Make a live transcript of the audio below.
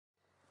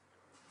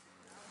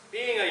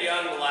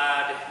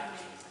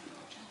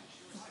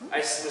I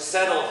was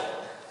settled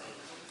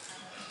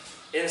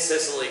in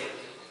Sicily.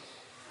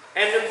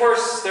 And of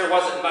course, there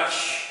wasn't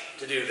much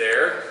to do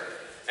there,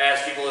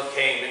 as people have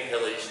came and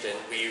pillaged, and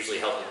we usually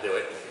help them do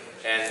it.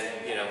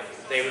 And, you know,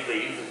 they would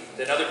leave,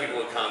 then other people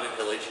would come and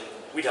pillage,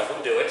 we'd help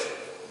them do it,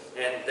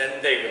 and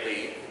then they would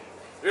leave.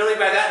 Really,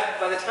 by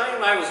the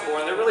time I was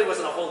born, there really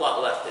wasn't a whole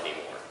lot left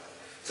anymore.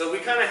 So we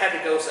kind of had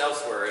to go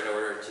elsewhere in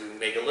order to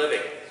make a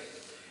living.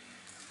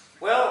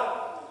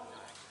 Well,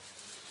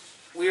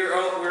 we're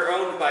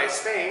owned by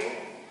Spain.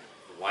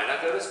 Why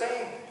not go to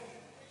Spain?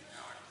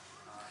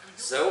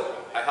 So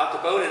I hopped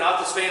a boat and off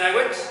to Spain I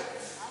went.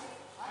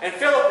 And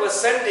Philip was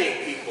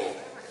sending people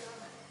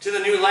to the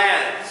new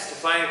lands to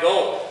find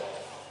gold.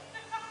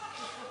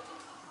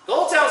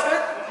 Gold sounds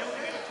good.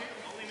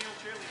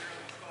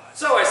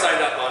 So I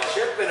signed up on a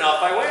ship and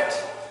off I went.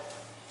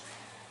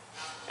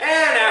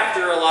 And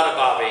after a lot of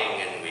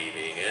bobbing and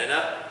weaving and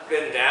up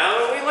and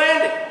down, we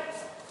landed.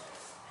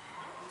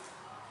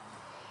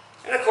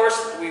 And of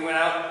course, we went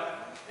out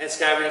and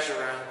scavenged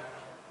around.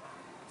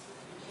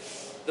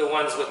 The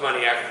ones with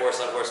money, of course,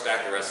 on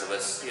horseback, the rest of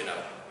us, you know,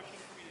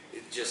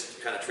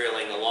 just kind of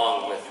trailing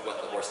along with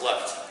what the horse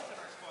left.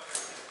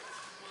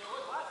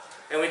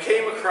 And we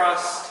came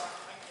across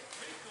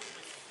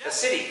a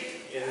city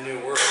in the New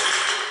World.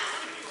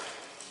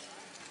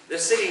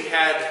 This city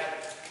had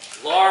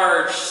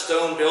large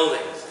stone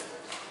buildings,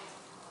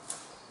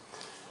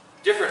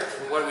 different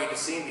from what we'd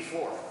seen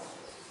before.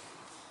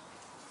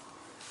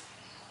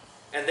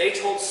 And they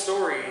told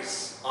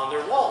stories on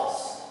their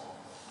walls.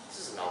 This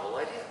is a novel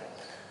idea.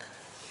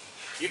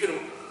 You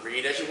can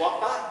read as you walk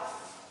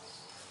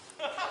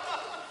by.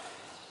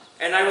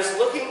 And I was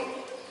looking,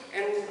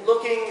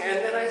 and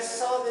then I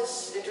saw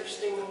this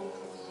interesting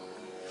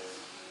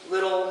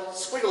little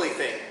squiggly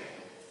thing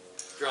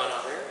drawn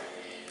on there.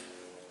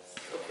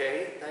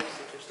 Okay, nice,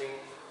 interesting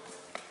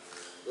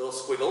little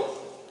squiggle.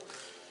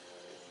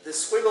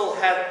 This squiggle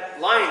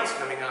had lines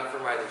coming out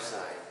from either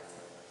side.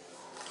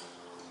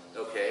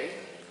 Okay.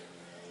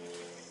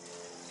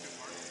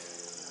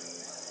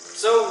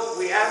 So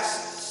we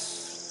asked,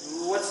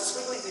 what's the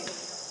squiggly thing?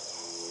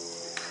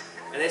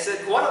 And they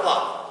said,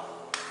 Guatemala.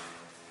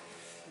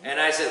 And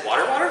I said,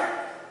 water?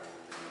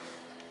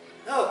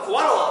 No,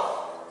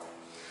 Guatemala.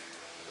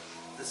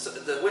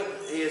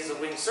 He is a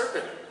winged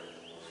serpent.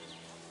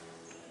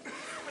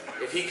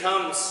 If he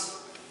comes,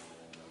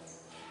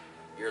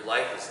 your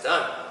life is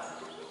done.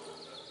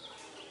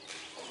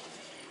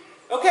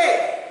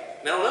 Okay,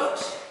 mental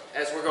note.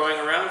 As we're going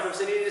around from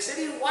city to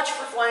city, watch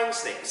for flying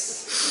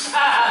snakes.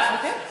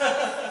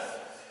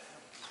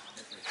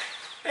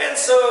 And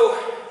so,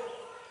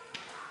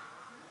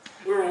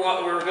 we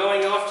were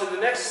going off to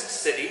the next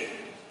city,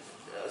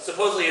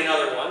 supposedly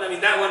another one. I mean,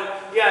 that one,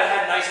 yeah, it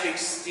had nice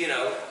big, you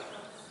know,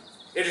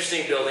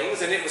 interesting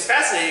buildings, and it was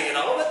fascinating and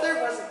all, but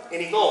there wasn't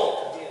any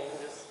gold. You know,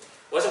 it just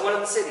wasn't one of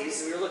the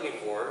cities we were looking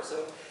for,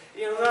 so,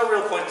 you know, no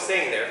real point in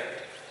staying there.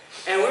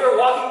 And we were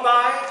walking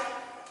by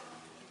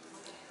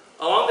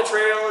along the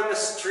trail in the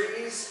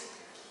trees,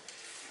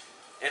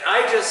 and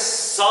I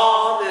just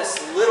saw this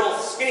little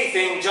skinny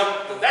thing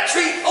jump from that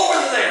tree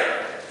over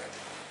there.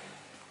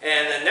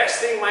 And the next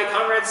thing my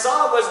comrade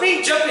saw was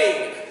me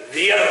jumping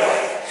the other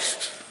way.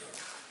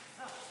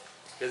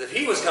 Because if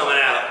he was coming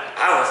out,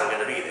 I wasn't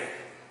going to be there.